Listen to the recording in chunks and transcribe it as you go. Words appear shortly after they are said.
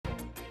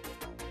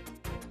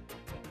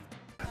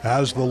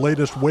As the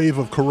latest wave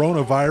of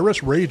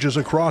coronavirus rages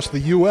across the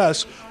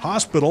U.S.,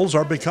 hospitals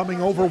are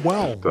becoming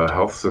overwhelmed. The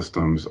health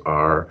systems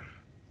are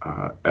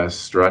as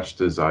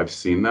stretched as I've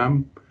seen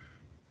them,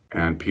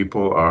 and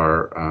people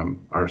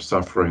are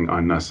suffering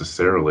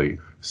unnecessarily.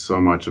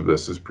 So much of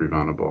this is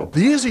preventable.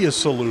 The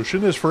easiest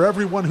solution is for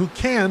everyone who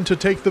can to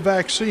take the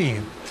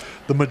vaccine.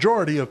 The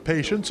majority of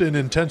patients in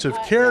intensive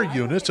care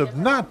units have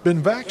not been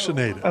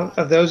vaccinated.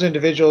 Of those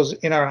individuals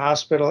in our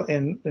hospital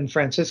in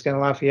Franciscan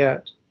and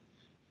Lafayette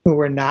who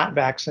were not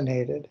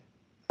vaccinated,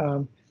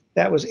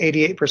 that was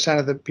 88%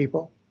 of the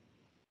people.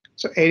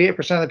 So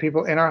 88% of the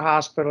people in our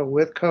hospital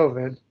with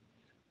COVID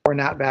were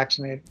not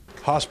vaccinated.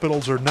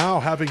 Hospitals are now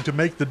having to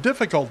make the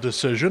difficult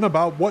decision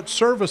about what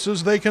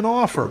services they can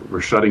offer.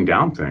 We're shutting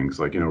down things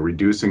like,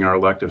 reducing our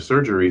elective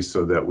surgeries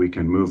so that we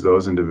can move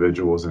those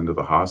individuals into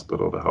the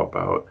hospital to help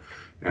out.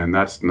 And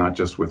that's not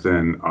just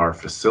within our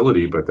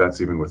facility, but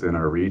that's even within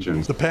our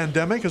regions. The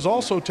pandemic has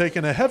also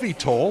taken a heavy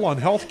toll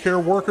on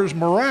healthcare workers'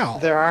 morale.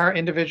 There are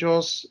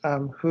individuals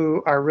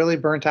who are really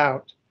burnt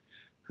out,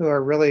 who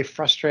are really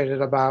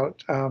frustrated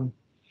about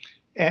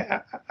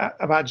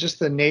just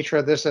the nature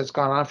of this that's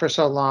gone on for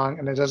so long,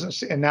 and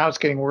now it's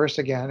getting worse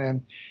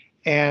again.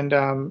 And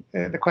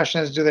the question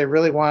is, do they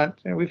really want?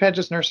 And we've had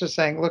just nurses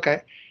saying, "Look,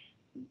 I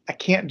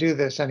can't do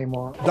this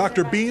anymore."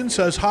 Dr. Bean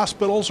says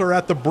hospitals are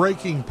at the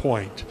breaking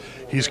point.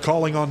 He's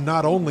calling on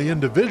not only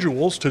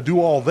individuals to do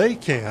all they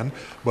can,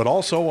 but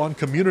also on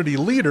community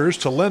leaders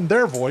to lend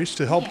their voice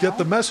to help get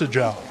the message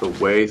out. The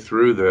way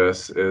through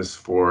this is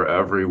for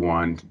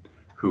everyone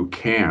who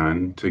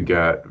can to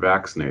get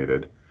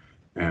vaccinated.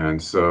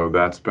 And so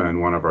that's been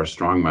one of our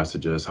strong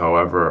messages.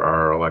 However,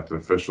 our elected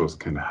officials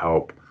can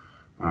help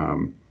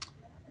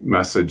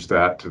message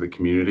that to the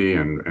community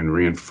and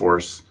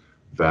reinforce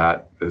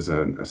that is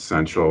an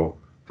essential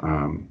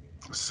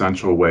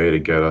way to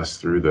get us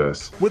through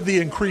this. With the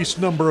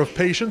increased number of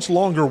patients,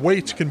 longer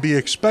waits can be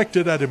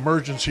expected at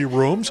emergency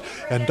rooms,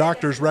 and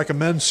doctors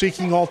recommend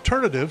seeking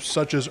alternatives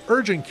such as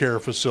urgent care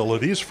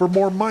facilities for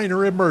more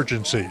minor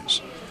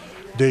emergencies.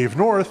 Dave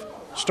North,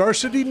 Star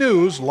City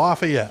News,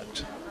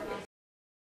 Lafayette.